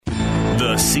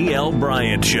The C.L.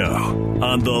 Bryant Show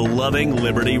on the Loving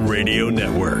Liberty Radio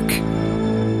Network.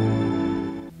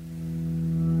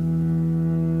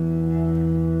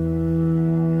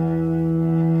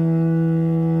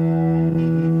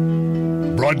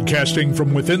 Broadcasting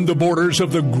from within the borders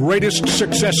of the greatest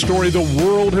success story the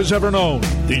world has ever known,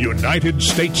 the United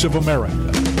States of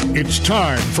America. It's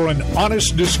time for an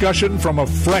honest discussion from a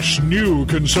fresh, new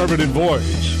conservative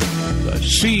voice. The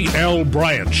C.L.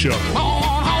 Bryant Show.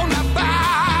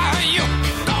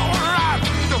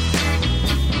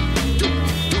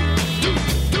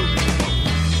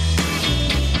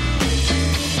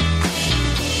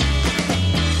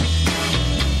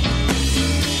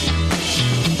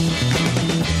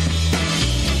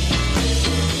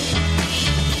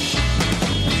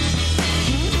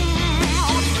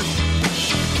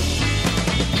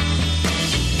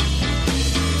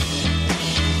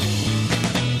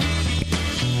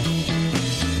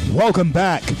 Welcome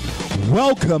back.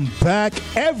 Welcome back,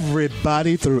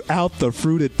 everybody, throughout the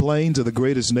fruited plains of the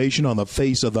greatest nation on the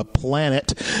face of the planet,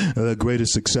 the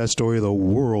greatest success story the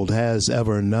world has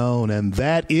ever known, and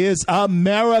that is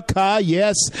America.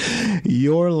 Yes,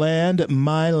 your land,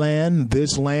 my land,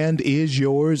 this land is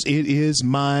yours, it is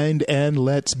mine, and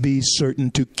let's be certain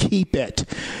to keep it.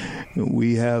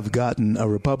 We have gotten a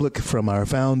republic from our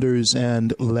founders,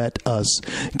 and let us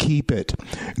keep it.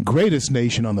 Greatest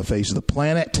nation on the face of the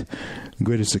planet,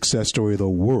 greatest success story the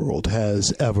world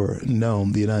has ever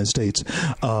known, the United States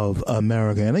of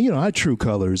America. And, you know, our true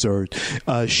colors are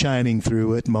shining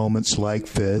through at moments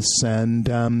like this. And,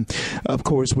 of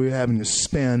course, we're having to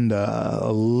spend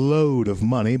a load of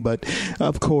money. But,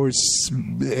 of course,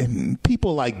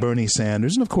 people like Bernie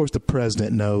Sanders, and, of course, the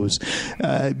president knows,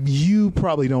 you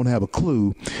probably don't have a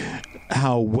clue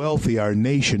how wealthy our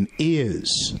nation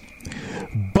is.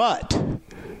 But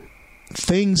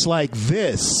things like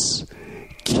this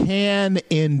can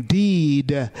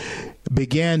indeed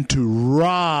begin to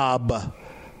rob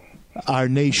our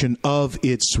nation of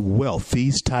its wealth.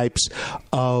 These types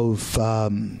of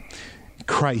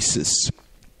crisis.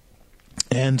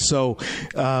 And so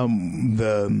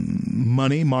the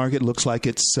money market looks like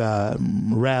it's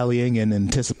rallying in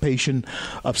anticipation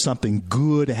of something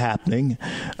good happening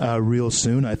real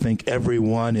soon. I think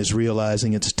everyone is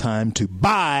realizing it's time to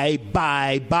buy.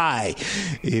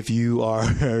 If you are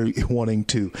wanting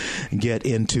to get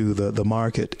into the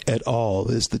market at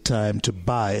all, is the time to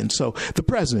buy. And so the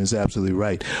president is absolutely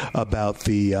right about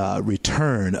the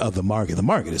return of the market. The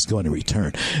market is going to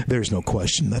return. There's no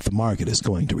question that the market is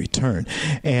going to return.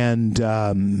 And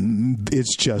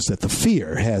it's just that the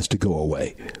fear has to go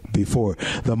away before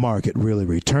the market really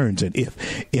returns. And if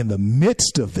in the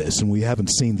midst of this, and we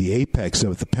haven't seen the apex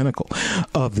of the pinnacle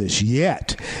of this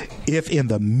yet, if in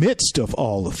the midst of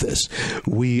all of this,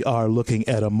 we are looking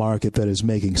at a market that is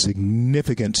making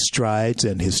significant strides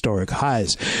and historic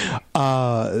highs,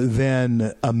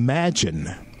 then imagine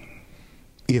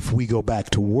if we go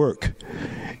back to work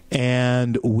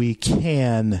and we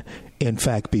can, in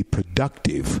fact, be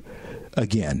productive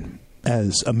again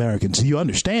as Americans. You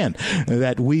understand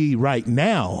that we right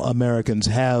now, Americans,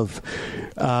 have,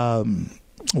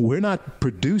 we're not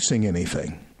producing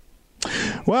anything.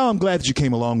 Well, I'm glad that you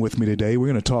came along with me today. We're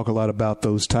going to talk a lot about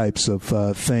those types of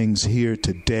things here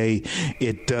today.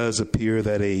 It does appear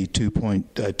that a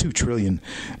 $2 trillion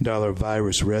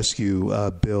virus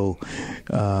rescue bill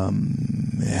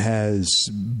has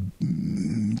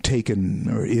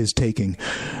taken or is taking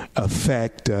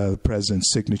effect. The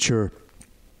president's signature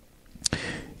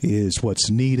is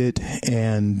what's needed,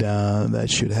 and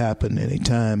that should happen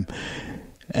anytime.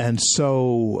 And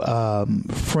so,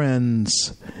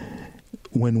 friends,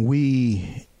 when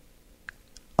we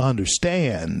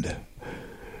understand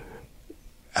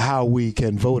how we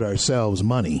can vote ourselves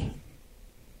money,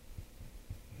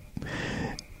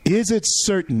 is it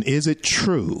certain, is it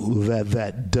true that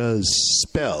that does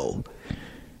spell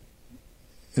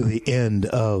the end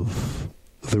of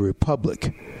the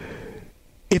republic?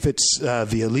 If it's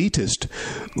the elitist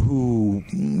who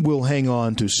will hang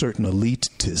on to certain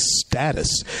elitist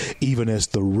status, even if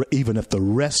the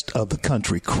rest of the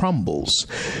country crumbles,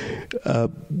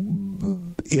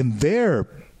 in their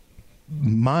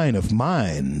mind of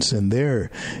minds, in their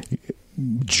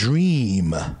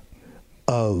dream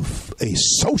of a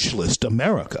socialist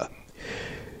America,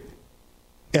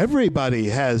 everybody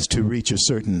has to reach a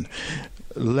certain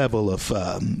level of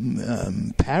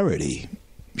parity.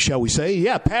 Shall we say?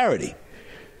 Yeah, parity.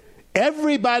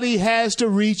 Everybody has to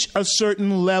reach a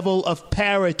certain level of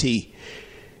parity.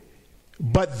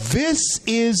 But this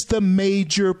is the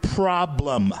major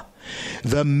problem.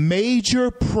 The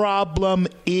major problem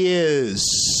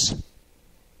is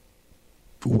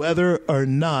whether or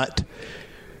not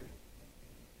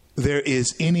there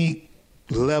is any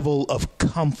level of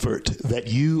comfort that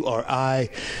you or I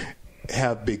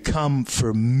have become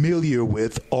familiar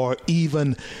with, or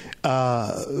even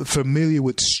familiar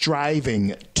with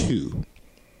striving to.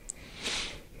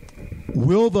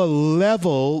 Will the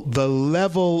level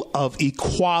of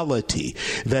equality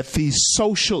that these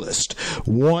socialists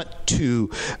want to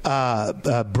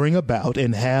bring about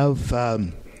and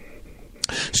have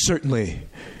certainly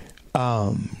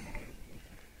on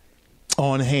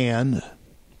hand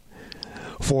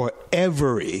for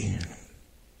every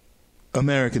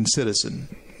American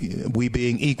citizen, we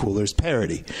being equal, there's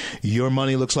parity. Your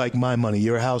money looks like my money.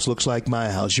 Your house looks like my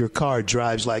house. Your car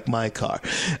drives like my car.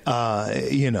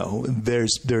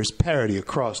 There's parity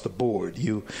across the board.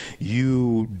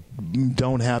 You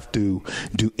don't have to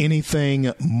do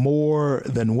anything more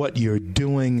than what you're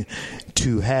doing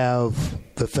to have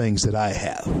the things that I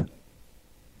have.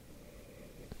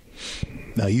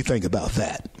 Now you think about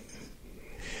that.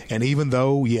 And even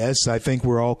though, yes, I think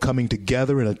we're all coming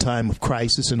together in a time of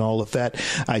crisis and all of that,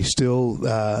 I still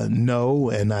know,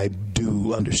 and I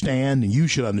do understand, and you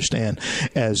should understand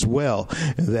as well,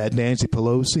 that Nancy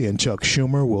Pelosi and Chuck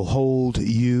Schumer will hold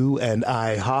you and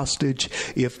I hostage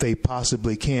if they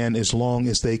possibly can, as long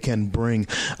as they can bring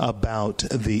about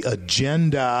the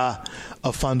agenda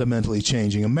of fundamentally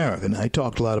changing America. And I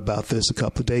talked a lot about this a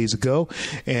couple of days ago,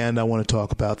 and I want to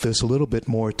talk about this a little bit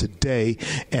more today,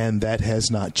 and that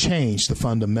has not changed. The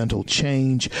fundamental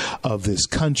change of this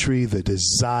country, the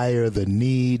desire, the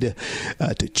need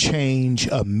to change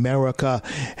America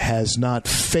has not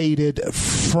faded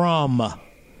from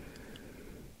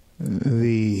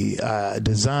the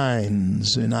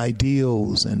designs and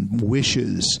ideals and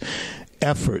wishes,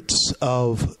 efforts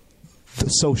of the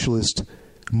socialist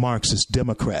Marxist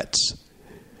Democrats.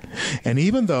 And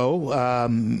even though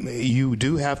you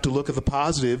do have to look at the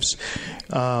positives,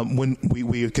 when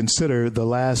we consider the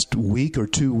last week or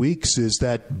 2 weeks, is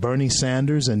that Bernie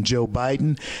Sanders and Joe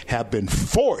Biden have been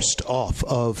forced off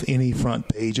of any front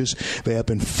pages. They have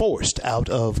been forced out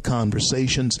of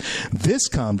conversations. This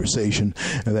conversation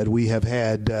that we have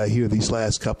had here these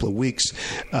last couple of weeks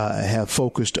have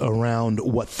focused around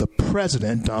what the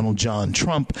president, Donald John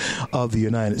Trump of the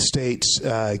United States,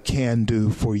 can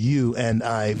do for you and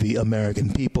I, the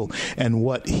American people, and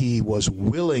what he was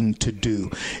willing to do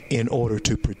in order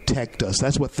to protect us.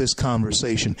 That's what this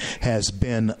conversation has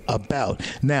been about.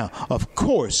 Now, of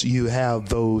course, you have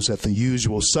those at the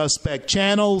usual suspect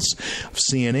channels,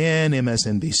 CNN,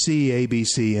 MSNBC,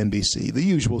 ABC, NBC, the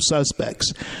usual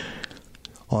suspects.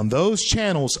 On those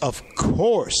channels, of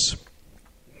course,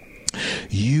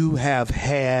 you have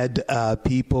had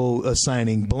people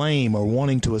assigning blame or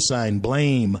wanting to assign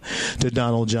blame to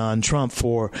Donald John Trump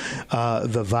for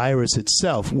the virus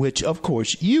itself, which, of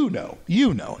course, you know,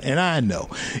 and I know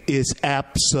is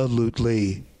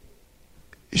absolutely,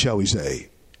 shall we say,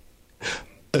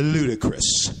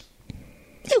 ludicrous.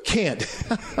 You can't,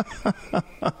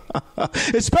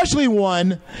 especially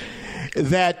one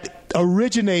that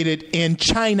originated in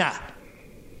China.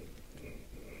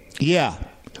 Yeah.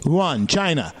 Wuhan,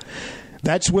 China.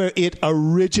 That's where it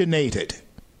originated.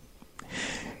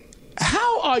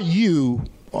 How are you,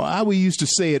 or I used to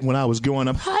say it when I was growing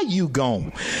up, how you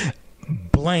gonna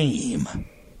blame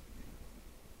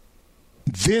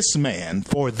this man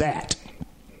for that?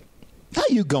 How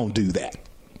you gonna do that?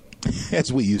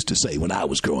 As we used to say when I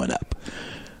was growing up.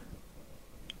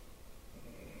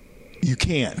 You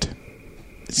can't.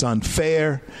 It's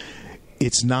unfair.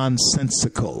 It's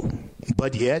nonsensical.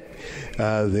 But yet,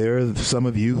 there are some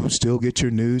of you who still get your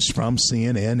news from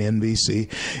CNN, NBC,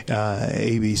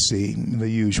 ABC, the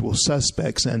usual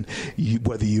suspects. And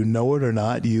whether you know it or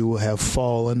not, you have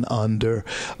fallen under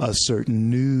a certain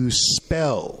news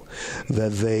spell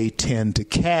that they tend to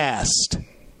cast.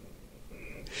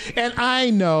 And I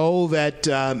know that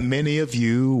many of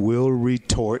you will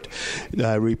reply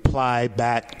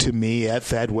back to me at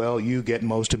that, well, you get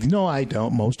most of, no, I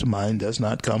don't. Most of mine does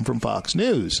not come from Fox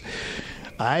News.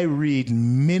 I read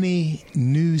many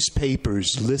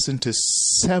newspapers, listen to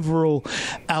several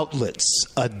outlets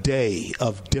a day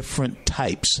of different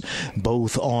types,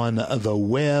 both on the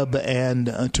web and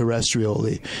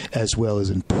terrestrially, as well as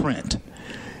in print,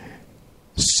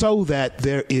 so that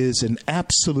there is an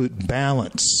absolute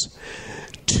balance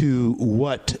to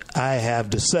what I have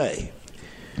to say.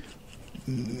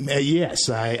 Yes,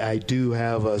 I do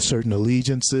have certain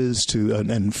allegiances to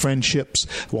and friendships.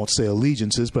 I won't say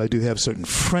allegiances, but I do have certain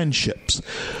friendships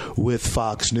with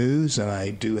Fox News, and I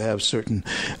do have certain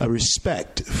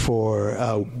respect for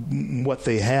what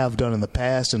they have done in the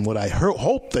past and what I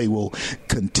hope they will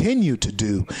continue to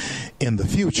do in the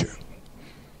future.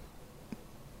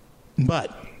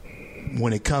 But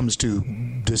when it comes to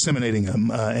disseminating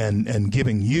and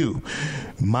giving you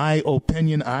my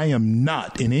opinion, I am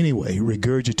not in any way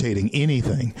regurgitating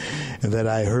anything that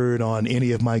I heard on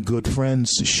any of my good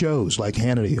friends' shows like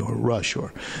Hannity or Rush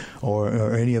or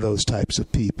any of those types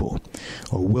of people,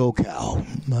 or Wilkow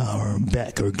or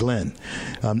Beck or Glenn.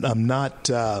 I'm not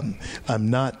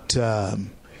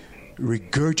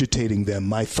regurgitating them.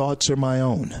 My thoughts are my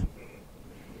own.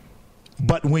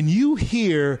 But when you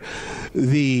hear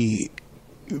the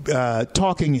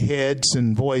talking heads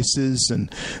and voices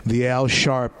and the Al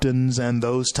Sharptons and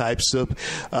those types of,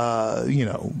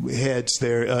 heads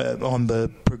there on the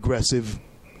progressive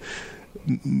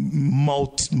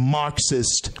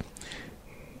Marxist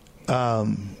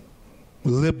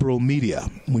liberal media,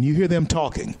 when you hear them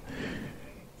talking,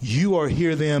 you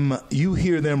hear them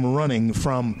running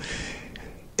from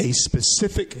a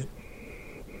specific,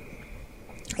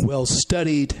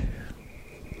 well-studied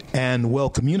and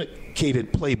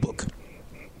well-communicated playbook.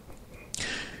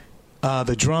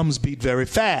 The drums beat very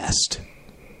fast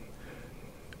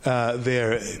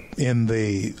there in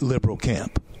the liberal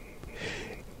camp.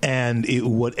 And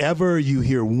whatever you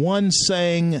hear one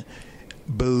saying,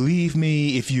 believe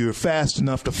me, if you're fast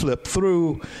enough to flip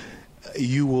through,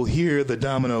 you will hear the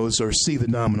dominoes or see the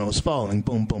dominoes falling.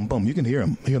 Boom, boom, boom. You can hear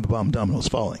the dominoes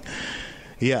falling.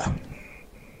 Yeah.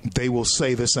 They will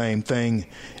say the same thing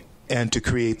and to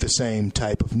create the same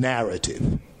type of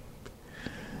narrative.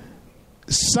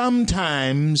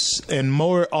 Sometimes, and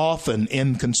more often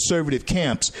in conservative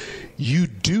camps, you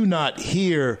do not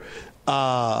hear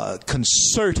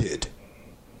concerted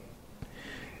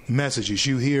messages.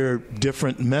 You hear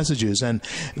different messages, and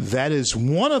that is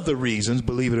one of the reasons,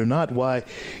 believe it or not, why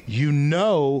you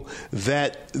know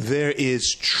that there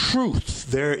is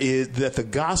truth. That the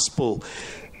gospel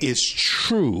is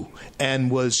true and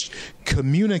was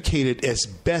communicated as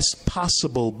best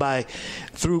possible by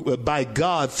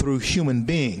God through human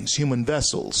beings, human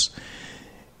vessels.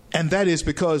 And that is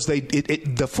because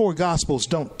the four Gospels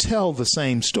don't tell the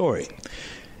same story.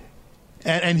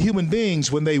 And human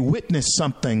beings, when they witness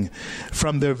something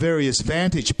from their various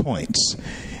vantage points,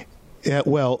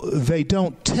 they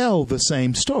don't tell the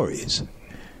same stories.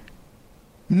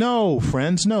 No,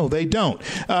 friends, no, they don't.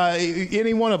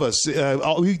 Any one of us,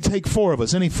 you take four of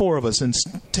us, any four of us, and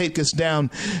take us down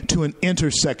to an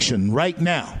intersection right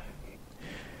now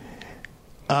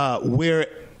where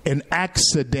an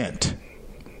accident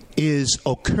is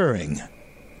occurring.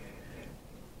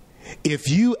 If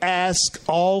you ask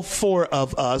all four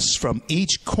of us from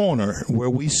each corner where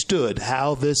we stood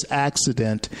how this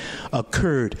accident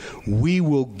occurred, we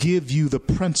will give you the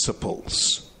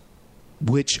principles,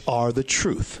 which are the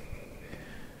truth.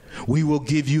 We will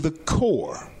give you the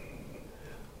core,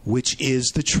 which is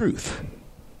the truth.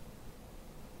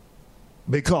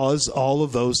 Because all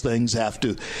of those things have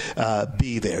to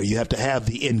be there. You have to have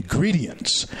the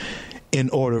ingredients in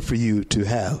order for you to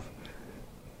have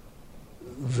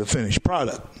the finished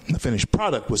product. The finished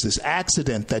product was this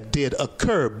accident that did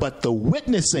occur, but the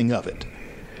witnessing of it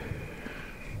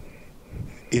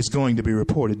is going to be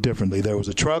reported differently. There was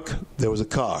a truck, there was a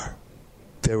car.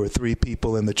 There were 3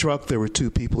 people in the truck. There were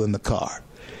 2 people in the car.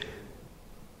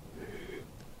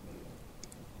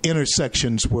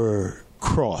 Intersections were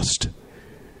crossed.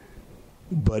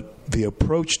 But the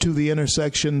approach to the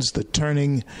intersections, the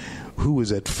turning, who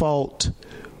was at fault,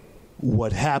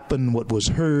 what happened, what was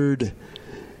heard,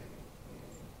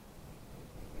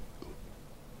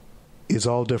 is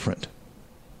all different.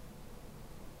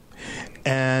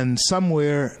 And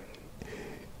somewhere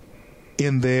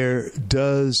in there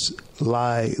does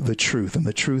lie the truth. And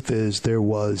the truth is there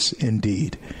was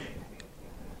indeed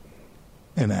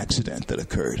an accident that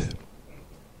occurred.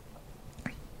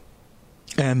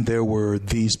 And there were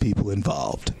these people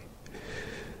involved.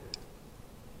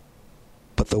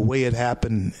 But the way it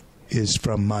happened is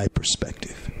from my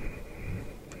perspective.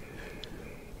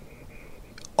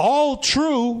 All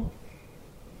true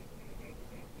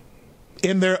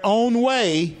in their own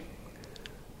way.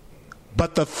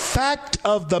 But the fact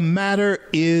of the matter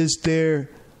is there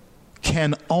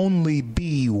can only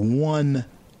be one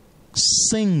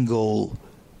single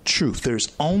truth.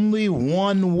 There's only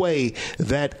one way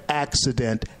that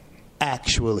accident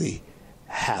actually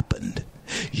happened.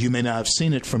 You may not have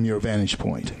seen it from your vantage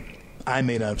point. I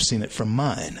may not have seen it from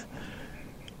mine.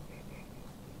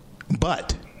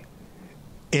 But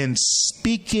in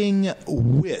speaking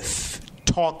with,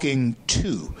 talking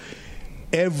to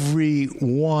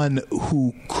everyone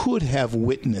who could have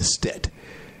witnessed it,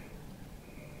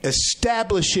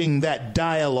 establishing that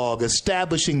dialogue,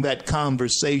 establishing that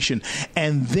conversation,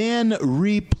 and then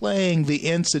replaying the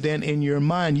incident in your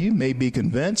mind, you may be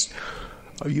convinced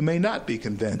or you may not be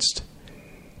convinced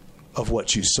of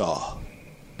what you saw.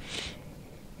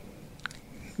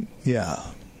 Yeah,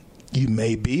 you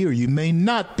may be or you may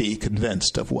not be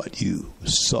convinced of what you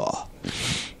saw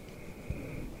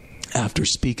after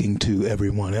speaking to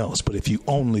everyone else. But if you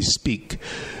only speak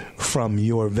from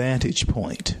your vantage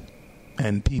point,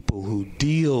 and people who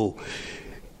deal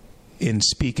in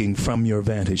speaking from your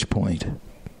vantage point,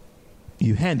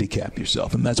 you handicap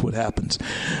yourself, and that's what happens.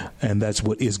 And that's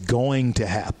what is going to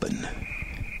happen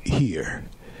here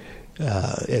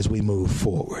as we move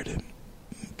forward.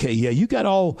 Okay, yeah, you got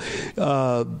all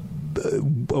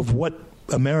of what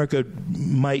America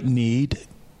might need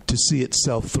to see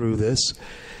itself through this.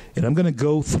 And I'm going to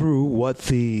go through what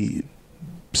the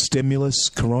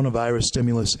coronavirus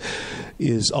stimulus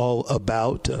is all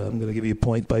about. I'm going to give you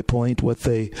point by point what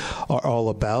they are all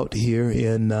about here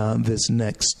in this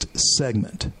next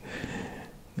segment.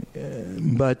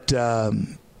 But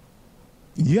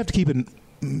you have to keep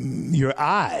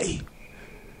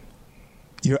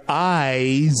your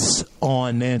eyes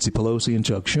on Nancy Pelosi and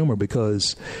Chuck Schumer,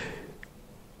 because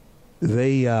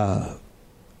they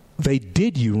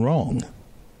did you wrong.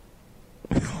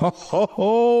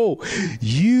 Oh,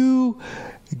 you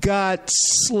got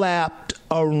slapped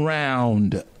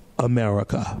around,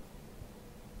 America.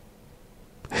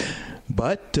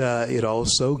 But it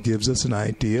also gives us an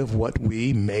idea of what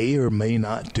we may or may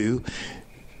not do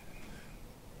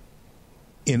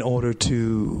in order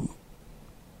to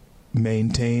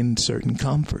maintain certain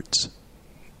comforts.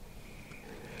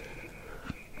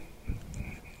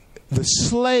 The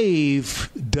slave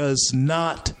does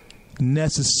not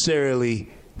necessarily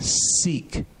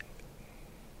seek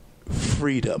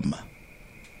freedom.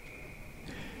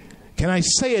 Can I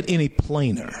say it any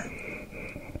plainer?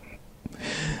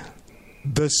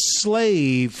 The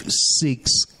slave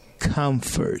seeks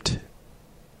comfort.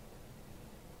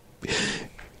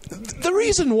 The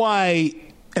reason why,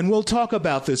 and we'll talk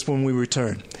about this when we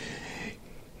return,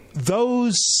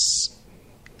 those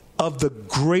of the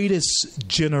greatest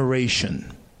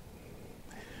generation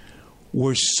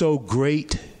were so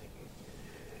great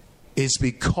is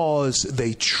because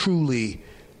they truly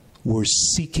were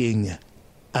seeking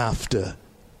after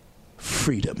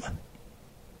freedom,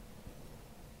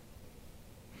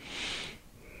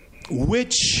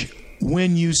 which,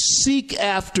 when you seek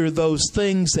after those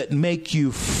things that make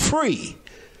you free,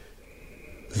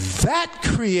 that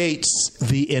creates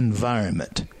the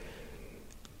environment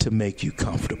to make you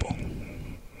comfortable.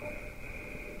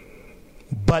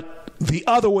 But the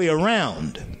other way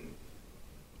around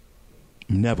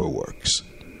never works.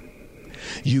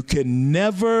 You can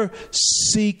never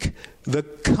seek the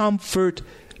comfort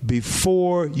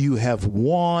before you have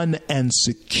won and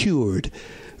secured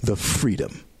the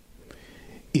freedom.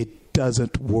 It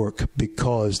doesn't work,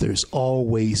 because there's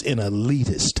always an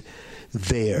elitist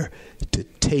there to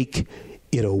take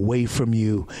it away from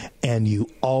you, and you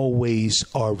always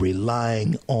are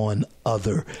relying on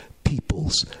other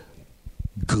people's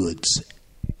goods,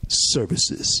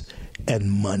 services, and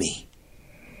money.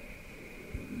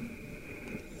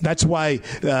 That's why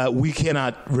we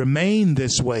cannot remain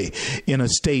this way in a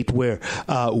state where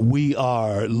we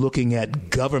are looking at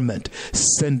government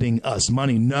sending us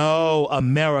money. No,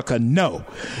 America, no.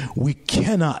 We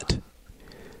cannot.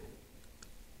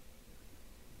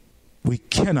 We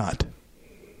cannot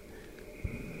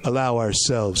allow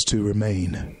ourselves to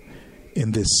remain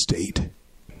in this state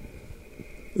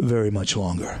very much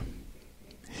longer.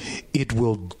 It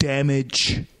will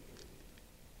damage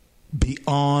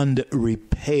beyond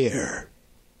repair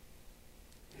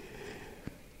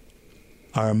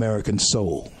our American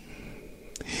soul.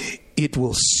 It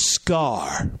will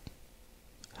scar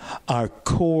our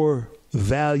core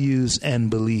values and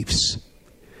beliefs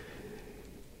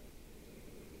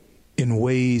in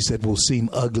ways that will seem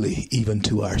ugly even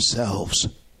to ourselves.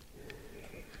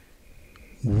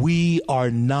 We are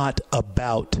not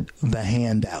about the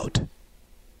handout.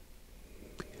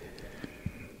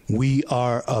 We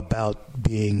are about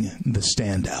being the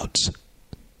standouts.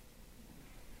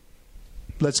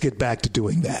 Let's get back to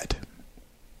doing that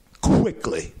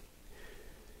quickly.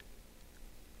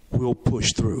 We'll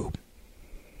push through.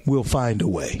 We'll find a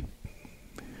way.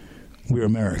 We're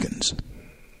Americans.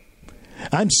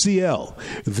 I'm CL.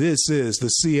 This is the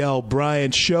CL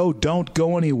Bryant Show. Don't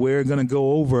go anywhere. Going to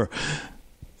go over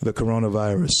the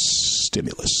coronavirus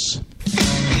stimulus.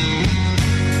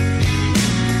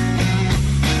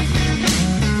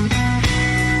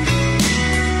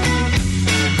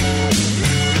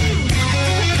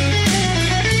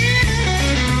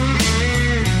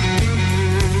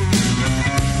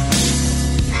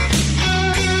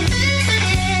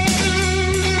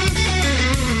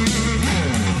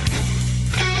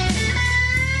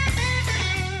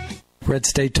 Red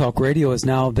State Talk Radio is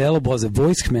now available as a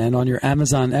voice command on your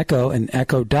Amazon Echo and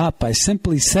Echo Dot by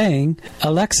simply saying,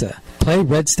 Alexa, play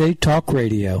Red State Talk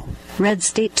Radio. Red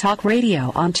State Talk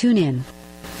Radio on TuneIn.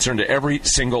 Concern to every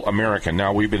single American.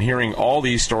 Now, we've been hearing all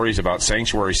these stories about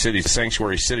sanctuary cities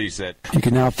that... You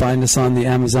can now find us on the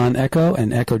Amazon Echo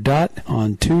and Echo Dot,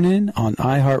 on TuneIn, on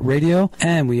iHeartRadio,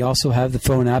 and we also have the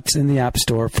phone apps in the App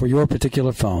Store for your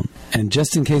particular phone. And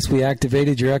just in case we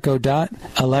activated your Echo Dot,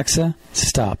 Alexa,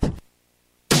 stop.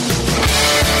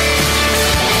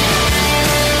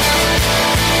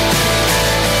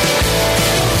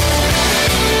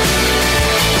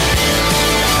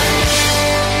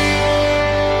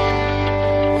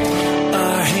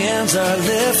 Are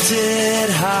lifted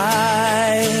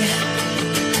high.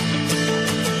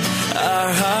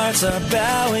 Our hearts are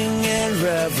bowing in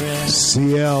reverence.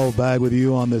 CL back with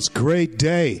you on this great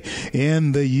day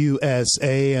in the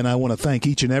USA, and I want to thank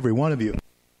each and every one of you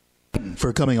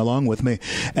for coming along with me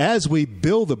as we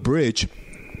build the bridge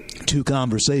to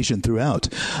conversation throughout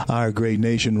our great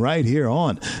nation right here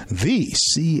on the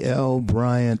C.L.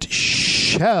 Bryant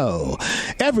Show.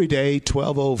 Every day,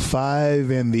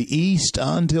 12:05 in the East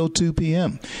until 2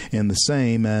 p.m. in the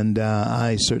same. And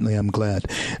I certainly am glad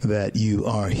that you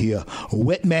are here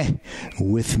with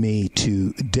me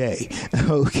today.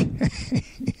 Okay.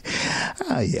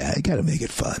 Yeah, I got to make it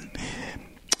fun.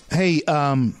 Hey,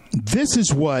 this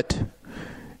is what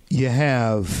you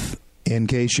have, in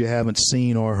case you haven't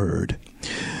seen or heard,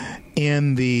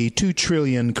 in the $2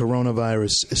 trillion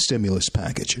coronavirus stimulus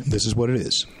package. This is what it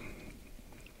is.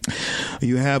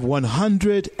 You have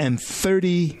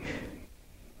 $130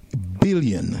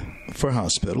 billion for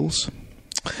hospitals.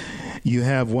 You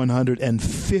have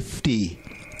 $150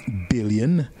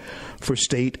 billion for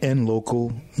state and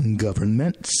local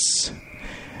governments.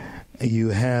 You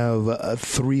have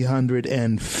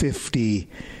 $350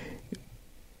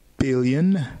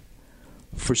 billion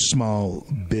for small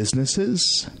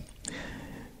businesses.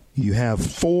 You have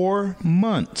 4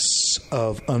 months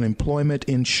of unemployment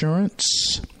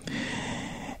insurance.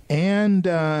 And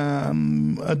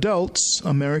adults,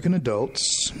 American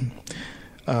adults,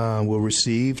 will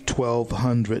receive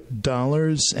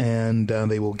 $1,200, and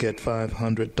they will get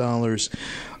 $500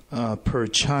 per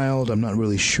child. I'm not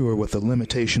really sure what the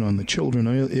limitation on the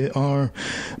children are,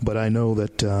 but I know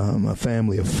that a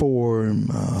family of 4,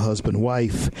 husband,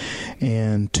 wife,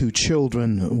 and 2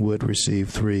 children would receive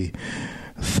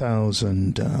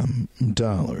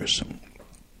 $3,000.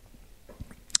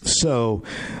 So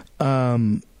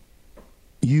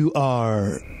you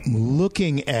are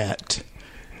looking at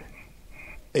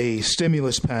a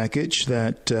stimulus package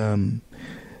that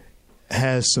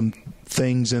has some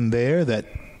things in there that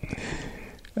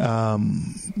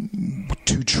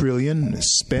 $2 trillion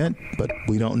is spent, but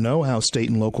we don't know how state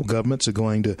and local governments are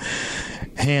going to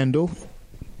handle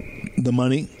the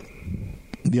money.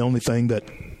 The only thing that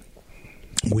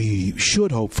we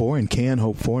should hope for and can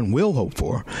hope for and will hope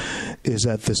for is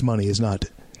that this money is not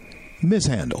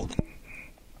mishandled.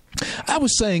 I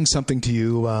was saying something to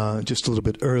you just a little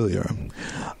bit earlier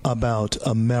about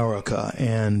America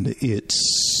and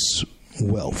its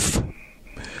wealth.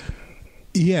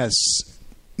 Yes,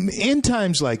 in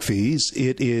times like these,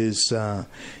 it is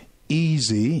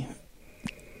easy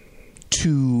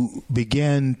to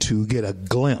begin to get a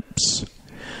glimpse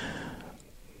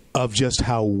of just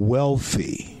how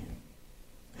wealthy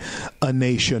a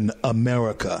nation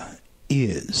America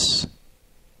is.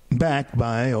 Backed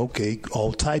by, all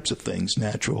types of things,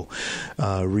 natural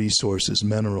resources,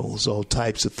 minerals, all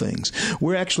types of things.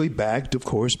 We're actually backed, of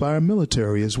course, by our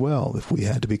military as well. If we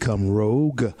had to become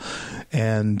rogue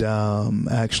and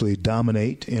actually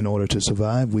dominate in order to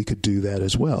survive, we could do that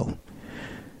as well.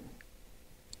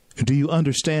 Do you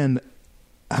understand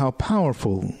how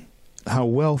powerful, how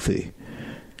wealthy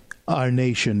our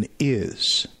nation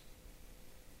is?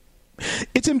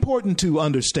 It's important to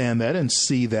understand that and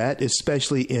see that,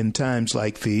 especially in times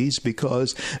like these,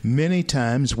 because many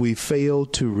times we fail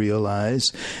to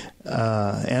realize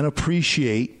and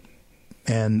appreciate,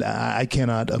 and I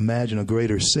cannot imagine a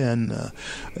greater sin,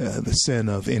 the sin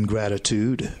of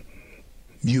ingratitude.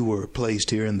 You were placed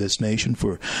here in this nation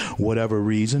for whatever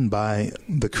reason by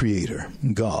the Creator,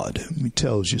 God. He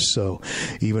tells you so,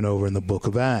 even over in the book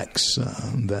of Acts,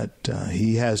 that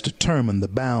He has determined the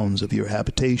bounds of your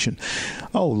habitation,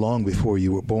 long before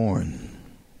you were born.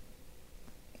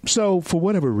 So, for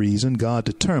whatever reason, God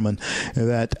determined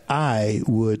that I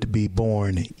would be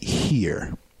born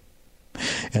here.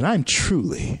 And I'm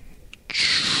truly,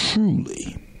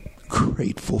 truly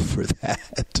grateful for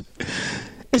that.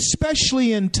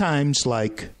 Especially in times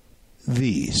like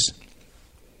these.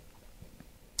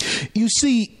 You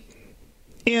see,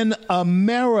 in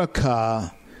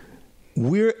America,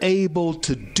 we're able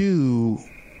to do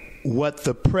what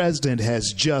the president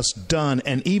has just done.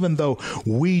 And even though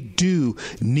we do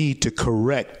need to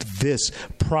correct this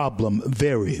problem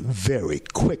very, very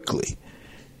quickly,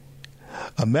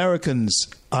 Americans,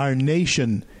 our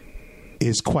nation,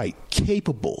 is quite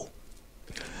capable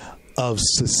of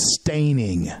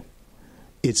sustaining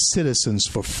its citizens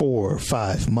for 4 or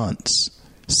 5 months,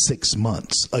 6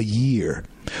 months, a year.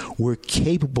 We're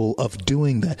capable of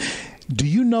doing that. Do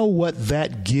you know what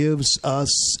that gives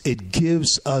us? It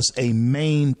gives us a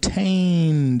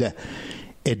maintained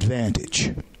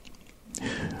advantage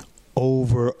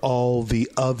over all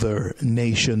the other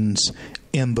nations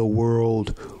in the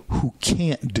world who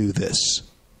can't do this.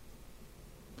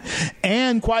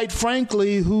 And quite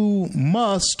frankly, who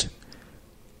must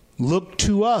look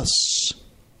to us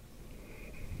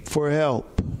for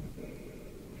help.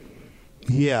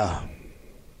 Yeah,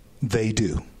 they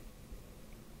do.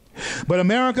 But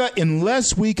America,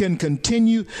 unless we can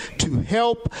continue to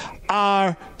help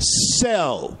ourselves,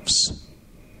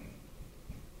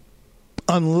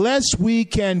 unless we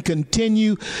can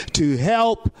continue to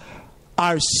help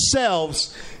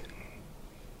ourselves,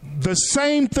 the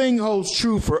same thing holds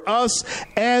true for us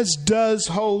as does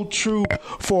hold true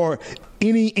for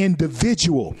any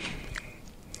individual.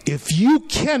 If you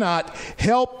cannot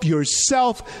help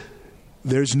yourself,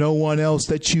 there's no one else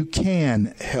that you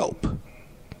can help.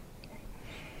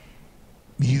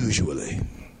 Usually.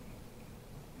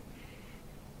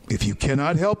 If you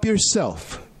cannot help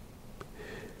yourself,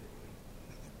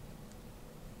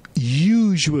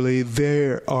 usually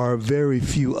there are very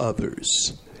few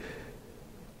others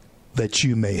that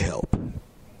you may help.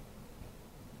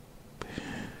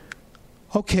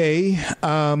 Okay,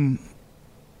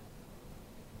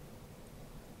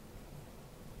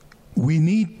 we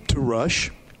need to rush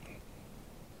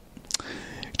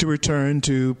to return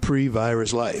to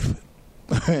pre-virus life.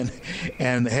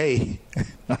 And hey,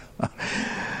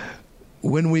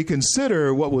 when we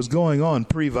consider what was going on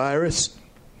pre-virus,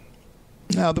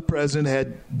 how the president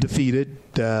had defeated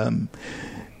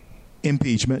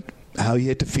impeachment, how he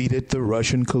had defeated the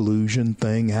Russian collusion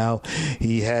thing, how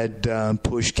he had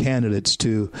pushed candidates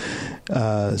to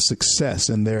success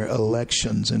in their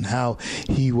elections, and how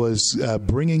he was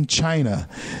bringing China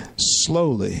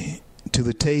slowly to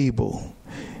the table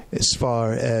as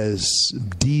far as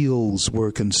deals were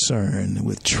concerned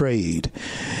with trade,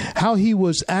 how he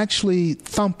was actually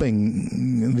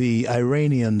thumping the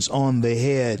Iranians on the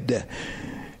head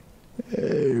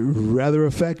rather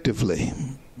effectively,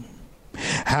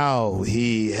 how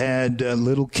he had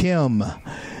little Kim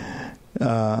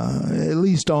at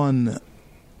least on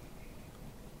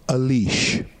a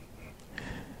leash.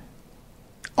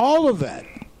 All of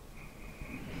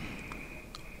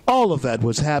that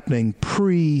was happening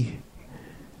pre-corona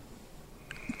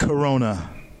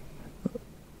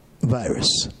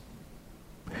virus.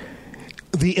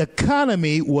 The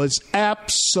economy was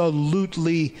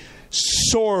absolutely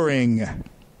soaring.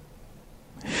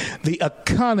 The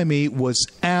economy was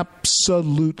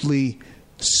absolutely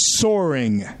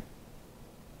soaring.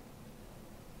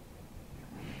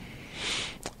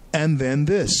 And then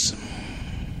this.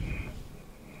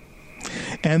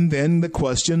 And then the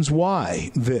questions,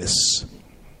 why this?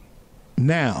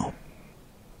 Now,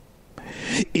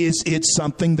 is it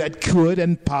something that could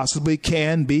and possibly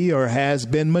can be or has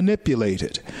been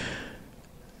manipulated?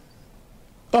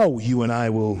 Oh, you and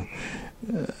I will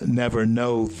never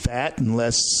know that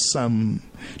unless some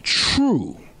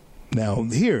true. Now,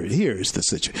 here's the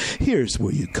situation. Here's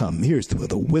where you come. Here's where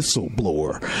the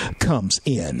whistleblower comes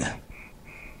in.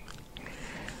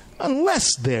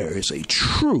 Unless there is a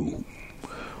true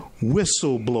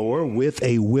whistleblower with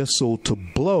a whistle to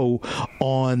blow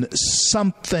on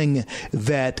something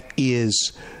that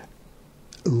is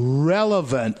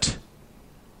relevant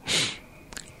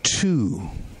to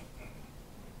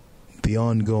the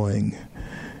ongoing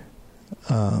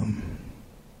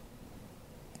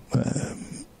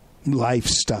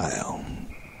lifestyle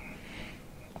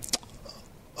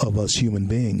of us human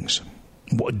beings.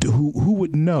 Who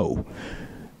would know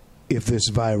if this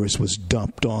virus was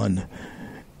dumped on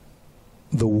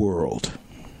the world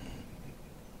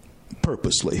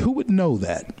purposely? Who would know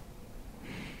that?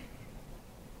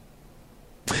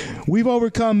 We've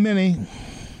overcome many,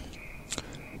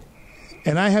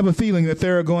 and I have a feeling that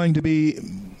there are going to be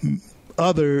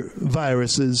other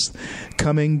viruses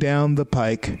coming down the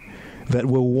pike that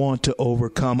will want to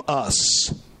overcome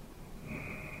us.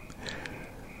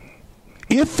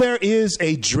 If there is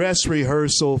a dress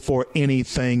rehearsal for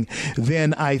anything,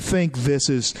 then I think this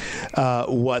is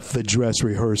what the dress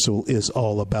rehearsal is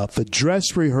all about. The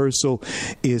dress rehearsal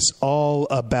is all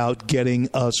about getting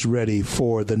us ready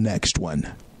for the next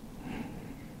one.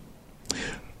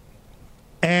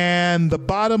 And the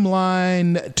bottom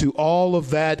line to all of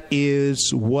that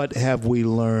is, what have we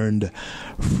learned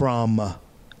from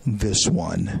this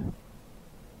one?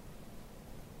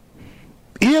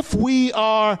 If we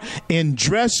are in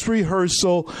dress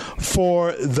rehearsal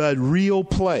for the real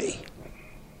play,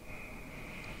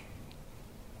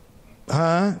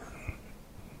 the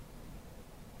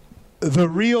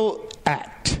real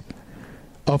act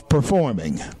of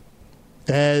performing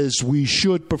as we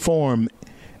should perform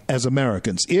as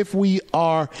Americans, if we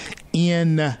are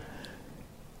in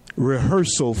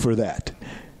rehearsal for that,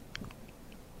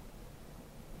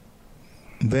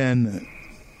 then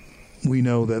we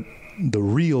know that the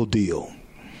real deal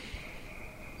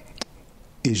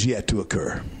is yet to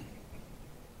occur.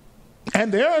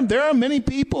 And there are many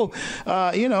people,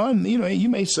 you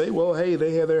may say, well, hey,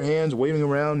 they have their hands waving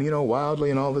around, wildly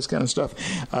and all this kind of stuff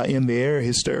in the air,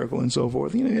 hysterical and so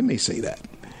forth. They may say that.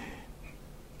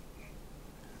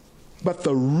 But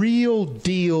the real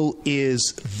deal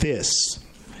is this.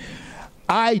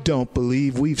 I don't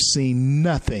believe we've seen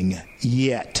nothing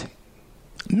yet.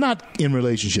 Not in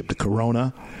relationship to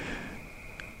Corona.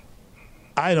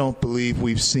 I don't believe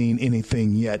we've seen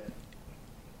anything yet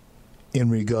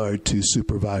in regard to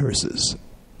super viruses.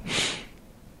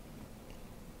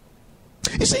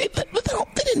 You see, they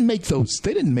didn't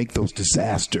make those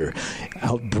disaster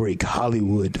outbreak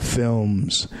Hollywood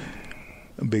films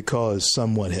because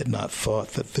someone had not thought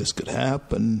that this could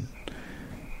happen.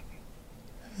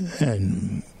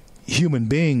 And human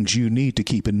beings, you need to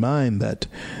keep in mind that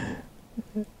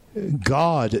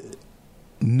God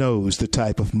knows the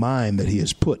type of mind that he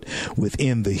has put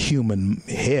within the human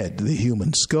head, the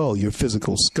human skull, your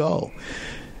physical skull.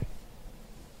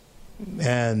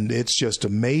 And it's just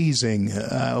amazing.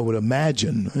 I would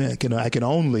imagine, I can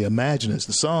only imagine, as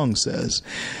the song says,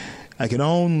 I can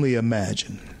only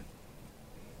imagine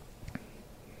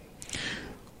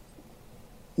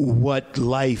what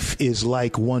life is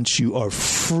like once you are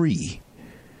free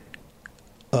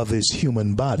of this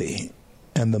human body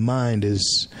and the mind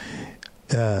is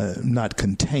not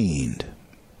contained.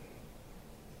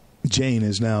 Jane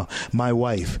is now my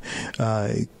wife.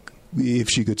 If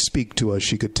she could speak to us,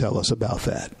 she could tell us about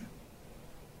that.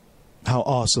 How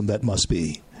awesome that must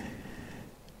be.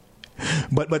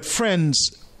 But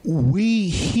friends, we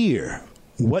hear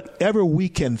whatever we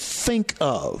can think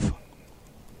of.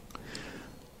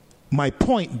 My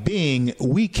point being,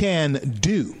 we can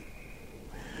do.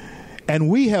 And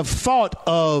we have thought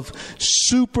of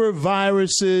super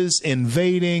viruses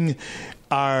invading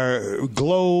our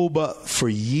globe for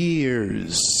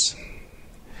years.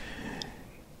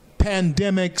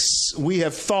 Pandemics, we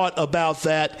have thought about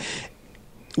that.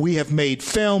 We have made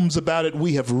films about it.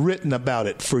 We have written about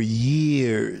it for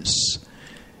years.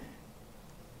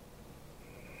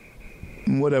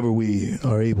 Whatever we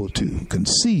are able to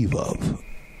conceive of,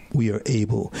 we are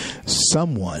able,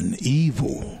 someone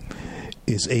evil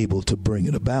is able to bring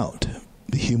it about.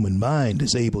 The human mind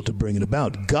is able to bring it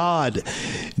about. God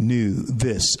knew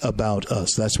this about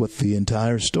us. That's what the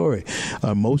entire story,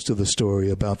 most of the story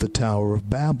about the Tower of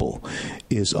Babel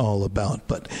is all about.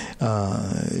 But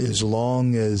as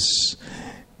long as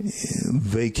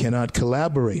they cannot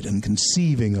collaborate in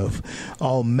conceiving of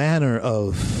all manner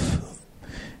of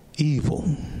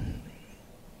evil,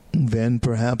 then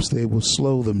perhaps they will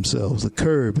slow themselves. The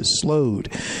curve is slowed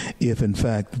if, in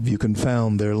fact, you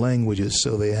confound their languages.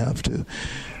 So they have to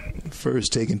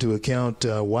first take into account,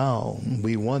 wow,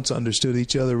 we once understood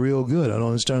each other real good. I don't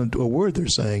understand a word they're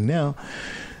saying now.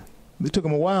 It took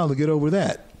them a while to get over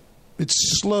that. It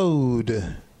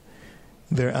slowed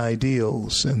their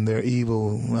ideals and their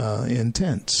evil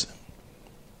intents.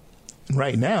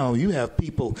 Right now, you have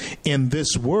people in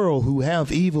this world who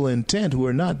have evil intent who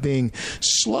are not being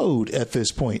slowed at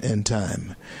this point in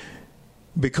time.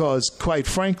 Because, quite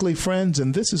frankly, friends,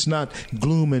 and this is not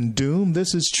gloom and doom,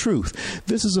 this is truth.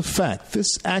 This is a fact. This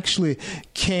actually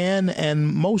can and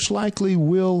most likely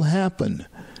will happen.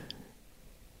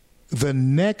 The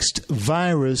next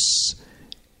virus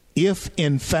if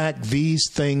in fact these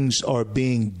things are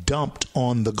being dumped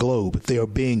on the globe, if they are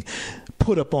being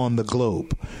put up on the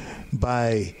globe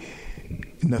by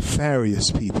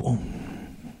nefarious people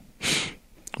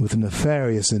with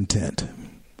nefarious intent,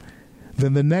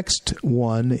 then the next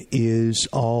one is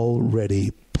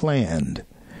already planned.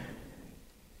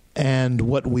 And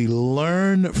what we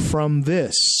learn from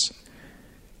this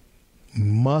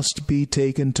must be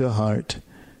taken to heart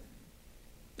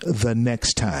the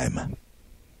next time.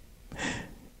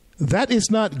 That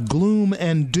is not gloom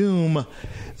and doom.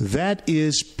 That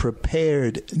is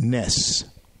preparedness.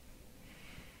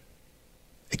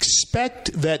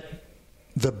 Expect that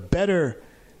the better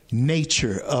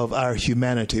nature of our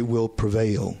humanity will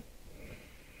prevail,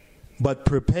 but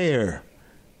prepare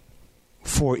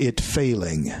for it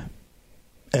failing,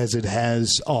 as it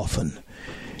has often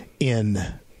in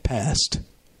past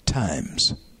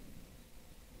times.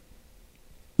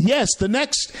 Yes, the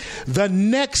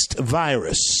next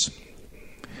virus,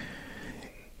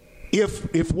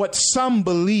 if what some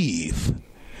believe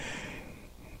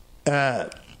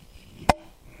has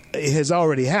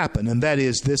already happened, and that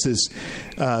is this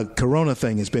corona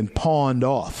thing has been pawned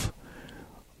off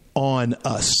on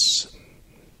us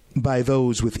by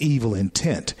those with evil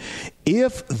intent.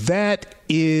 If that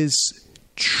is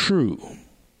true,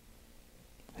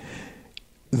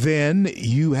 then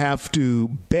you have to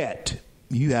bet,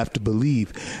 you have to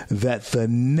believe that the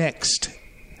next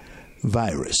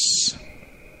virus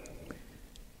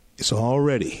is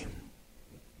already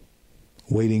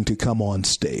waiting to come on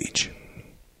stage.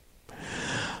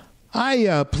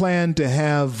 I plan to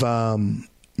have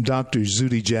Dr.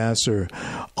 Zuhdi Jasser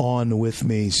on with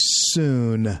me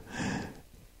soon.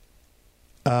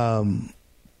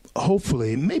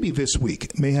 Hopefully, maybe this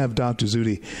week. May have Dr.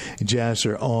 Zuhdi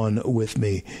Jasser on with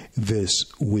me this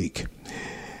week.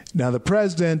 Now, the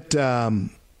president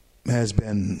has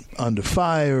been under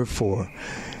fire for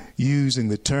using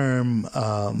the term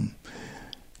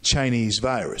Chinese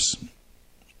virus.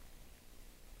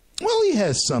 Well, he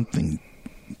has something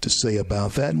to say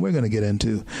about that, and we're going to get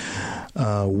into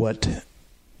what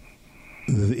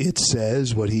it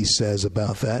says, what he says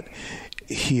about that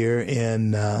here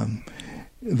in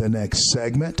the next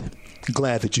segment.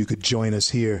 Glad that you could join us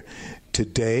here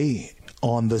today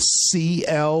on the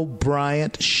C.L.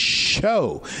 Bryant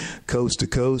Show, coast to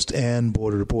coast and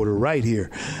border to border, right here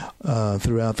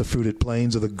throughout the fruited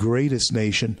plains of the greatest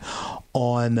nation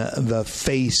on the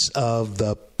face of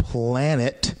the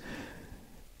planet.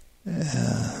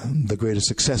 The greatest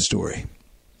success story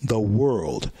the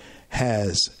world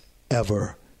has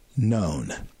ever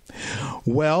known.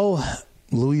 Well,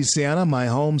 Louisiana, my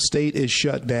home state, is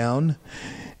shut down,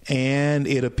 and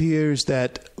it appears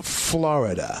that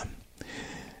Florida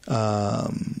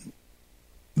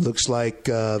looks like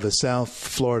the South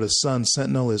Florida Sun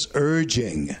Sentinel is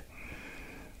urging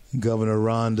Governor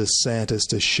Ron DeSantis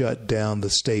to shut down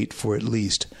the state for at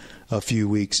least a few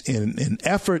weeks in an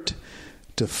effort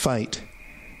to fight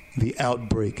the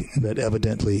outbreak that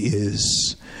evidently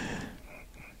is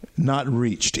not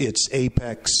reached its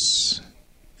apex,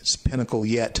 its pinnacle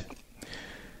yet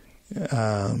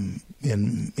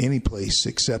in any place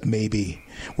except maybe,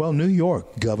 well, New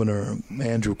York. Governor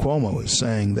Andrew Cuomo is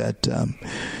saying that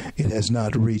it has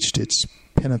not reached its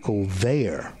pinnacle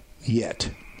there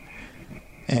yet,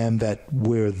 and that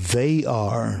where they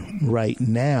are right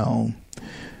now,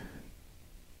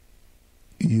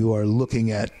 you are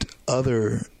looking at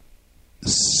other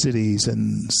cities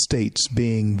and states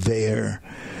being there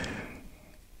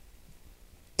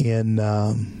in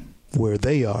where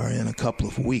they are in a couple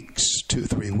of weeks,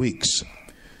 2-3 weeks.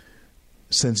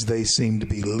 Since they seem to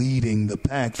be leading the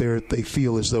pack, they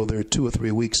feel as though they're 2 or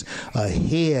 3 weeks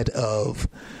ahead of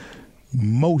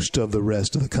most of the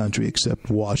rest of the country, except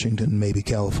Washington, maybe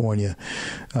California,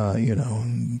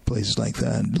 places like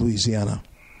that, Louisiana.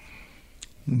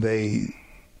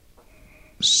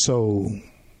 So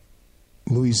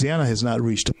Louisiana has not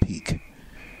reached a peak,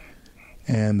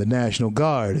 and the National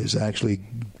Guard is actually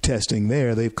testing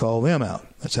there. They've called them out.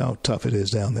 That's how tough it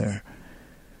is down there.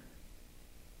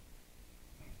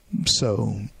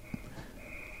 So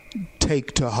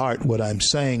take to heart what I'm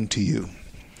saying to you.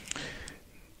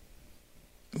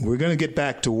 We're going to get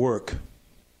back to work,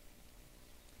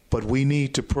 but we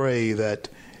need to pray that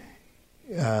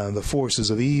the forces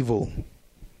of evil,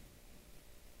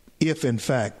 if in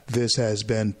fact this has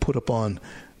been put upon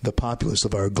the populace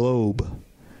of our globe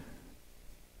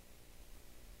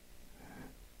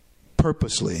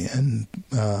purposely and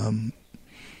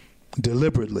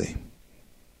deliberately,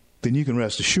 then you can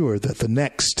rest assured that the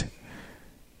next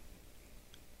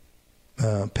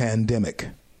pandemic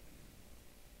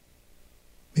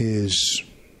is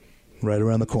right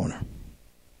around the corner.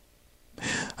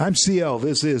 I'm CL.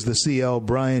 This is the CL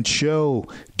Bryant Show.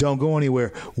 Don't go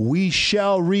anywhere. We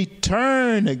shall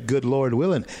return, good Lord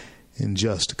willing, in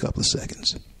just a couple of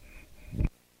seconds.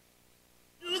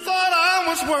 You thought I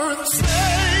was worth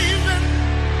saving,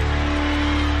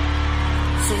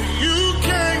 so you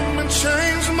came and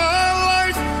changed my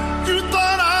life. You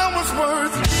thought I was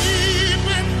worth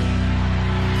keeping,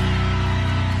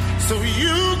 so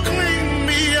you cleaned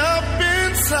me up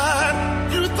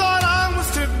inside. You thought I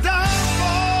was to die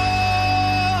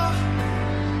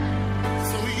for,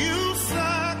 so you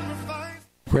sacrificed.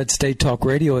 Red State Talk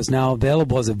Radio is now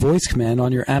available as a voice command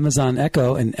on your Amazon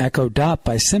Echo and Echo Dot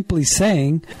by simply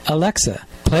saying, Alexa,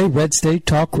 play Red State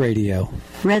Talk Radio.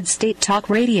 Red State Talk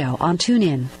Radio on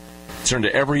TuneIn. Concern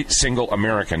to every single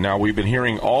American. Now, we've been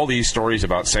hearing all these stories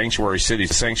about sanctuary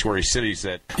cities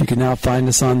that... You can now find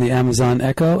us on the Amazon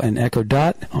Echo and Echo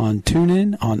Dot, on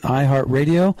TuneIn, on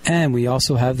iHeartRadio, and we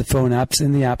also have the phone apps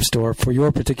in the App Store for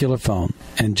your particular phone.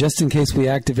 And just in case we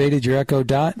activated your Echo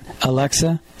Dot,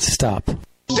 Alexa, stop.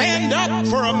 Stand up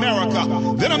for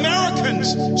America. Then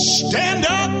Americans, stand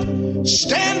up,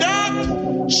 stand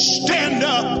up, stand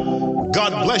up.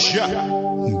 God bless you.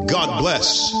 God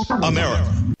bless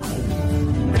America.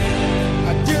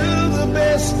 I do the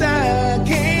best I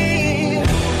can,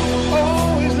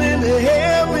 always lend a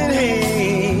helping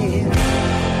hand,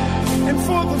 and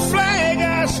for the flag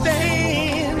I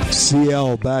stand.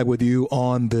 CL back with you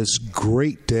on this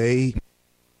great day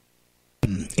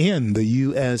in the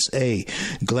USA.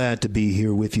 Glad to be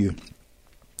here with you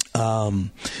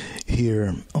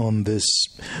here on this.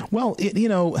 Well,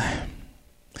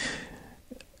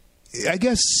 I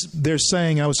guess they're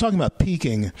saying, I was talking about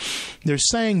peaking, they're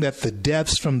saying that the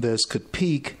deaths from this could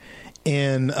peak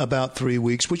in about 3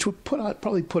 weeks, which would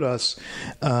probably put us,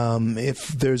 if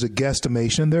there's a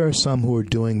guesstimation, there are some who are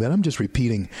doing that. I'm just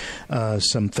repeating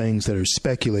some things that are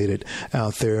speculated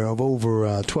out there of over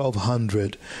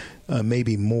 1,200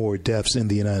 maybe more deaths in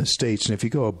the United States. And if you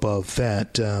go above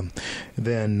that,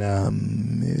 then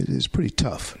it is pretty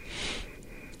tough.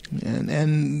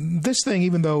 And this thing,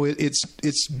 even though it's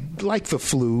like the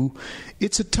flu,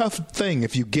 it's a tough thing.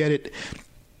 If you get it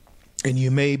and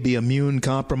you may be immune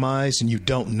compromised and you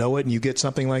don't know it and you get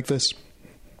something like this,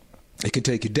 it can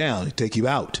take you down, it can take you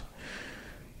out.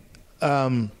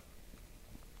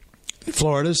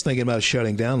 Florida's thinking about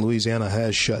shutting down. Louisiana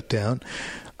has shut down.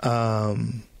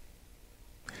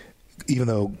 Even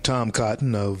though Tom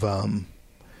Cotton of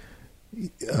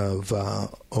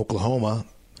Oklahoma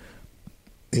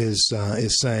is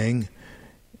saying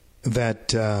that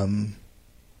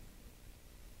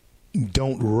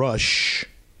don't rush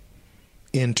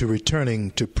into returning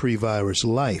to pre-virus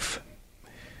life.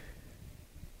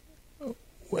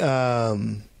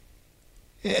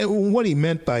 What he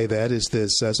meant by that is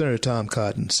this. Senator Tom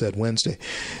Cotton said Wednesday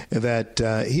that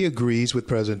he agrees with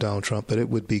President Donald Trump that it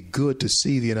would be good to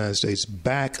see the United States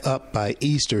back up by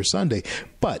Easter Sunday,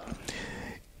 but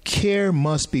care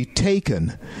must be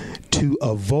taken to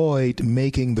avoid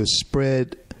making the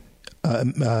spreading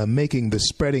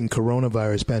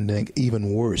coronavirus pandemic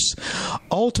even worse.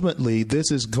 Ultimately, this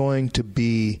is going to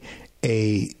be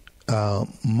a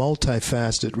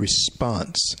multifaceted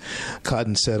response,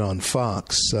 Cotton said on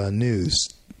Fox News.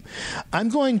 I'm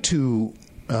going to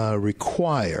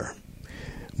require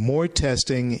more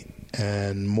testing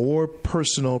and more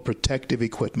personal protective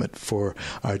equipment for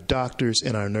our doctors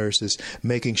and our nurses,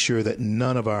 making sure that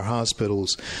none of our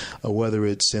hospitals, whether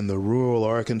it's in the rural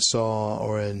Arkansas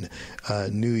or in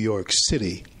New York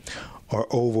City, are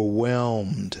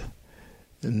overwhelmed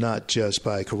not just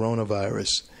by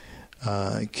coronavirus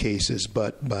cases,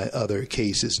 but by other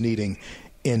cases needing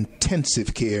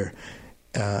intensive care.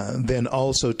 Then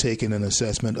also taking an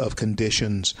assessment of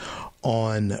conditions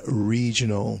on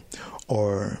regional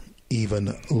or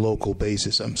even local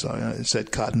basis. I'm sorry, I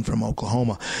said Cotton from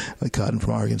Oklahoma, Cotton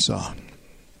from Arkansas.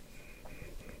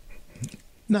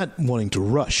 Not wanting to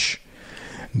rush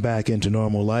back into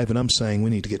normal life, and I'm saying we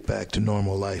need to get back to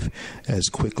normal life as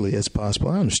quickly as possible.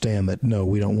 I understand that, no,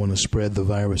 we don't want to spread the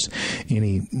virus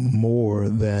any more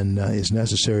than is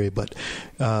necessary, but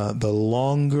the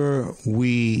longer we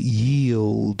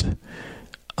yield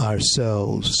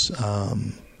ourselves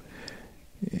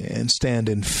and stand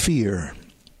in fear,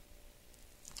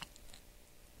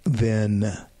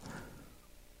 then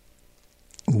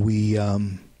we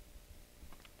harm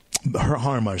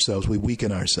ourselves, we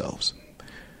weaken ourselves.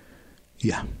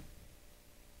 Yeah.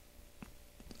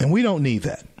 And we don't need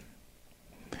that.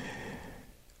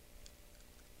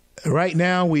 Right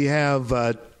now we have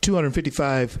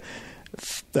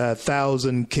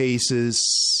 255,000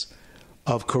 cases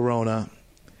of corona,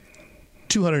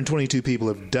 222 people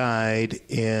have died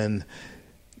in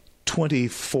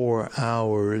 24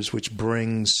 hours, which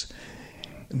brings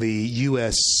the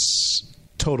U.S.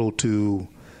 total to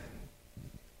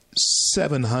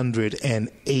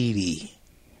 780.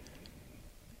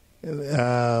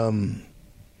 The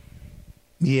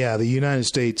United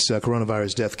States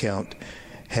coronavirus death count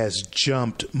has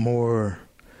jumped more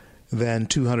than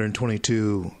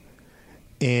 222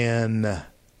 in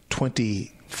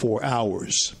 24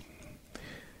 hours.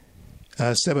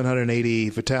 780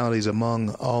 fatalities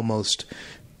among almost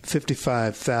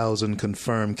 55,000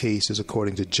 confirmed cases,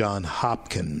 according to Johns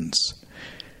Hopkins.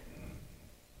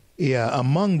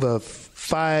 Among the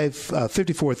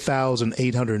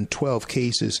 54,812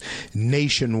 cases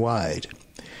nationwide,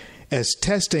 as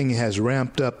testing has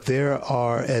ramped up, there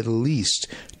are at least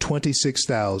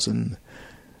 26,000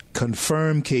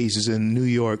 confirmed cases in New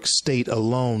York State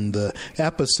alone, the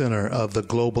epicenter of the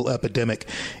global epidemic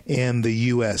in the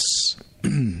U.S.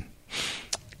 And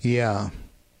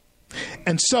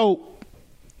so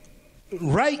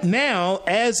right now,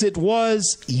 as it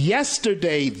was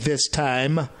yesterday this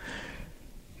time,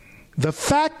 the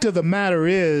fact of the matter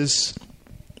is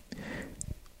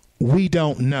we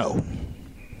don't know.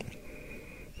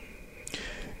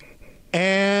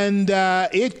 And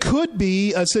it could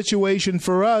be a situation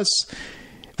for us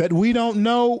that we don't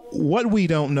know what we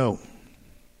don't know.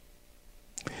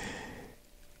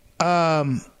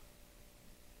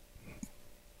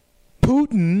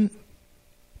 Putin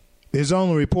is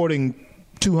only reporting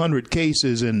 200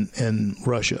 cases in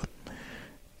Russia.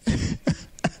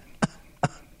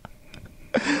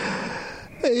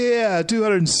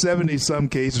 270 some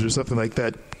cases or something like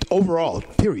that overall,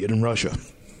 period, in Russia.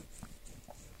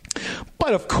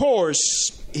 But of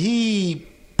course, he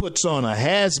puts on a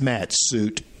hazmat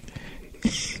suit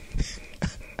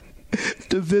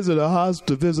to visit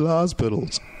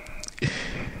hospitals.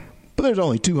 But there's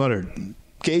only 200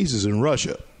 cases in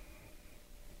Russia.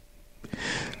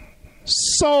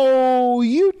 So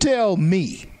you tell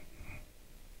me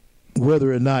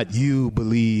whether or not you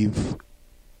believe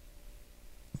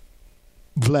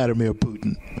Vladimir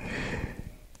Putin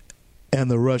and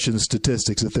the Russian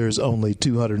statistics that there's only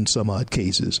 200 and some odd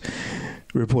cases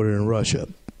reported in Russia.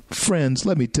 Friends,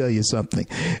 let me tell you something.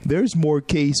 There's more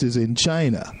cases in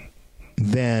China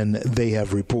than they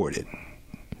have reported.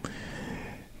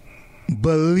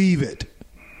 Believe it.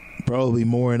 Probably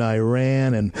more in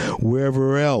Iran and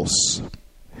wherever else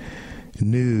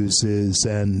news is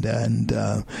and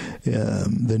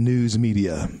the news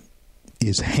media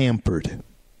is hampered.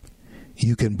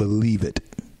 You can believe it.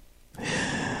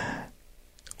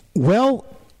 Well,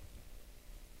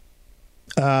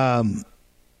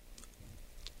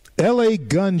 L.A.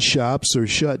 gun shops are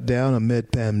shut down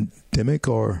amid pandemic,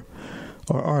 or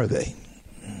are they?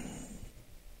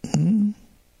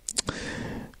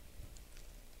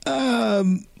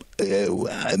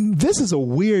 This is a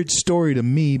weird story to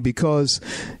me because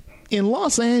in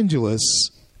Los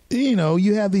Angeles,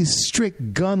 you have these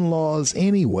strict gun laws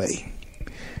anyway.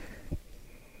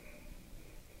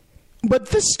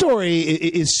 But this story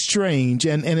is strange,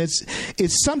 and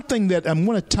it's something that I'm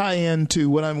going to tie into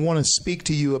what I want to speak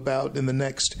to you about in the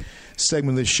next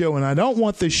segment of the show. And I don't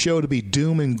want this show to be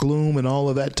doom and gloom and all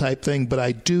of that type thing, but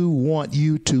I do want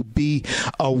you to be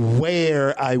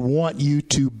aware. I want you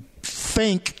to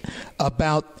think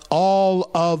about all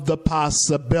of the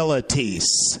possibilities,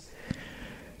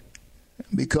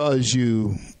 because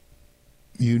you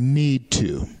need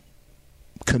to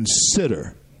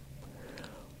consider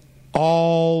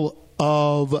all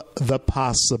of the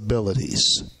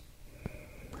possibilities.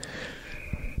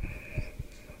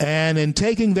 And in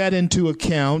taking that into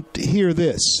account, hear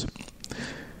this.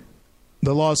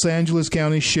 The Los Angeles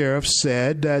County Sheriff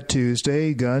said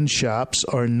Tuesday gun shops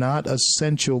are not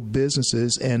essential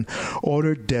businesses and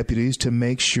ordered deputies to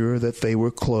make sure that they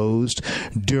were closed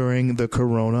during the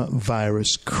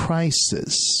coronavirus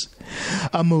crisis.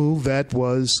 A move that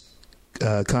was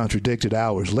contradicted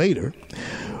hours later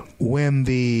when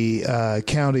the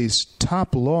county's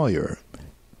top lawyer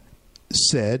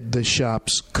said the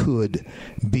shops could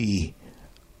be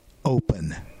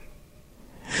open.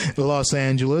 Los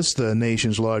Angeles, the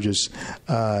nation's largest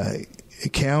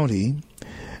county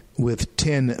with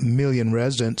 10 million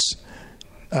residents,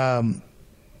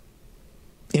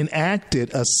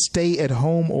 enacted a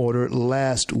stay-at-home order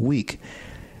last week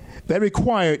that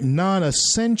required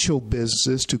non-essential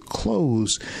businesses to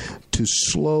close to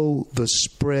slow the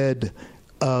spread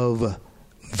of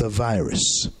the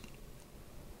virus.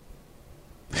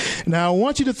 Now, I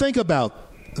want you to think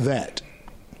about that.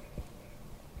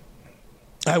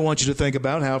 I want you to think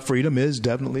about how freedom is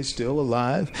definitely still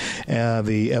alive.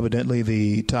 Evidently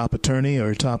the top attorney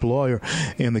or top lawyer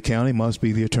in the county must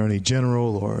be the attorney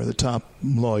general, or the top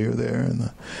lawyer there in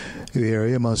the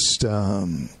area must,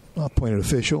 appointed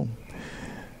official,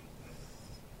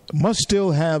 must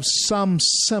still have some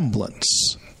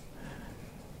semblance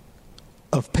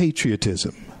of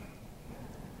patriotism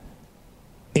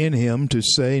in him to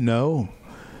say, no,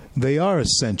 they are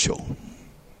essential.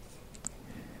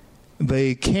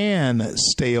 They can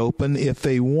stay open if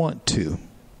they want to.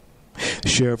 The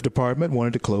sheriff department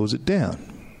wanted to close it down.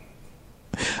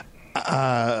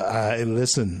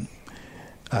 Listen,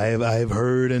 I've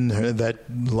heard and heard that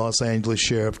Los Angeles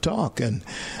sheriff talk, and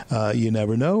you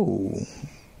never know.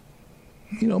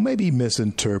 Maybe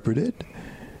misinterpreted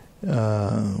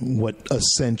what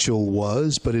essential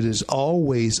was, but it is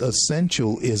always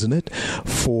essential, isn't it,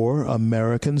 for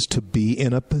Americans to be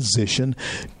in a position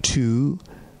to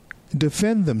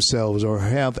defend themselves or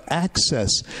have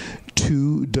access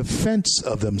to defense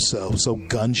of themselves. So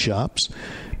gun shops,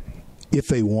 if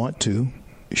they want to,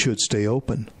 should stay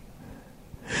open.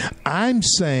 I'm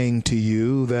saying to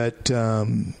you that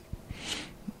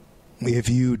if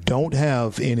you don't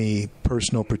have any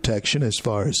personal protection as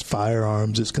far as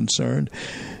firearms is concerned,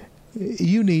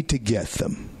 you need to get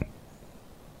them.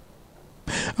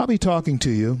 I'll be talking to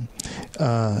you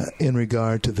in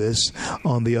regard to this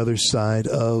on the other side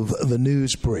of the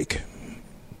news break.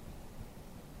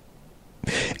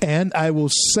 And I will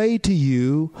say to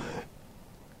you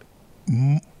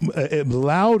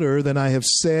louder than I have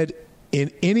said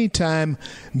in any time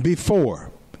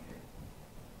before,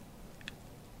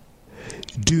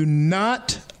 do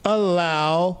not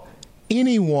allow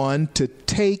anyone to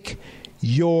take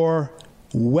your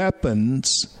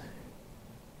weapons,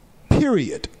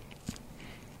 period.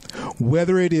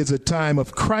 Whether it is a time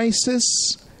of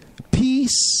crisis,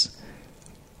 peace,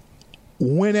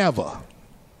 whenever,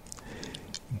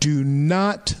 do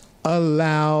not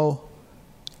allow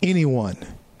anyone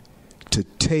to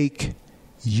take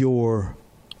your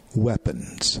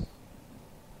weapons.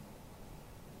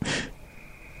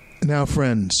 Now,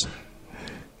 friends,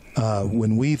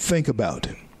 when we think about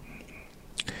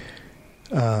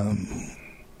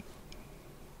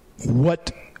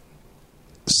what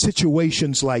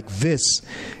situations like this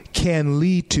can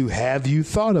lead to, have you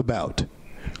thought about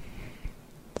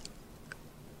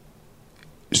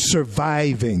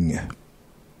surviving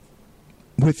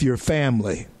with your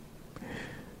family?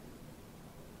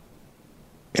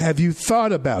 Have you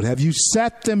thought about, have you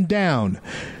sat them down?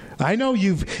 I know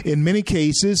in many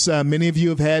cases, many of you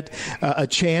have had a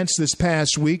chance this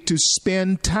past week to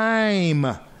spend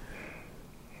time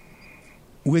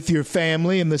with your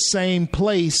family in the same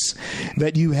place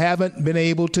that you haven't been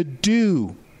able to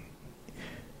do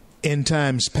in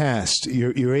times past.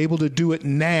 You're able to do it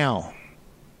now.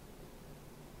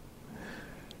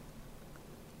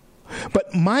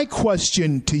 But my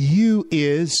question to you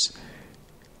is,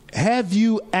 have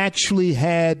you actually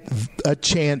had a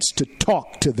chance to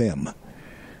talk to them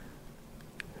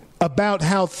about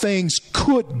how things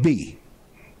could be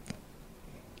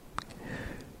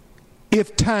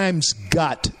if times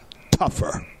got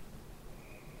tougher?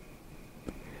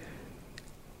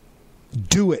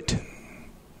 Do it.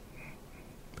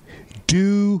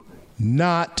 Do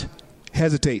not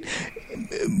hesitate.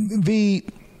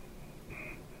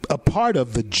 A part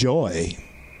of the joy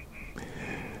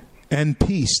and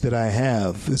peace that I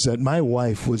have is that my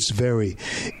wife was very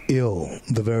ill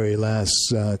the very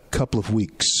last couple of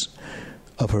weeks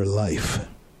of her life.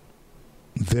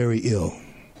 Very ill.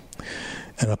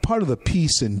 And a part of the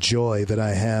peace and joy that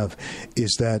I have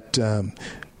is that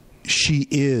she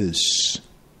is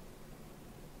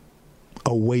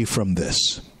away from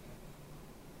this,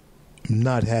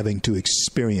 not having to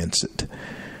experience it.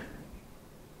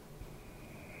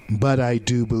 But I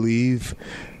do believe,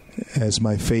 as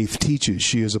my faith teaches,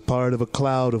 she is a part of a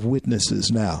cloud of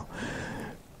witnesses now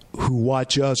who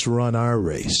watch us run our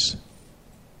race.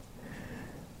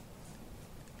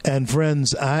 And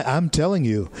friends, I'm telling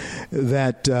you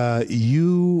that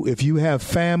if you have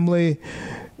family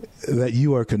that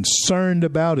you are concerned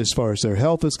about as far as their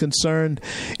health is concerned,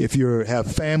 if you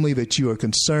have family that you are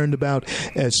concerned about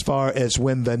as far as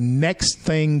when the next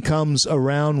thing comes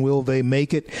around, will they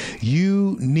make it,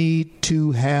 you need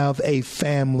to have a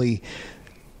family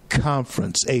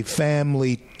conference, a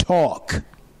family talk.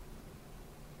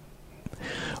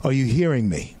 Are you hearing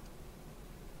me?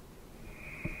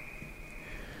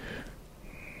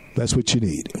 That's what you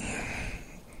need.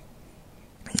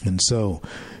 And so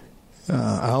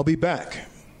I'll be back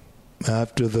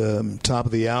after the top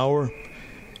of the hour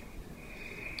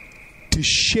to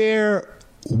share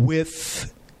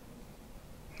with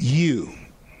you,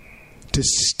 to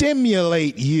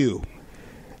stimulate you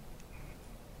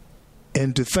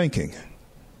into thinking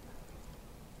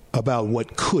about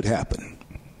what could happen.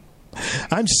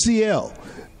 I'm CL.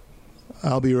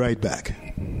 I'll be right back.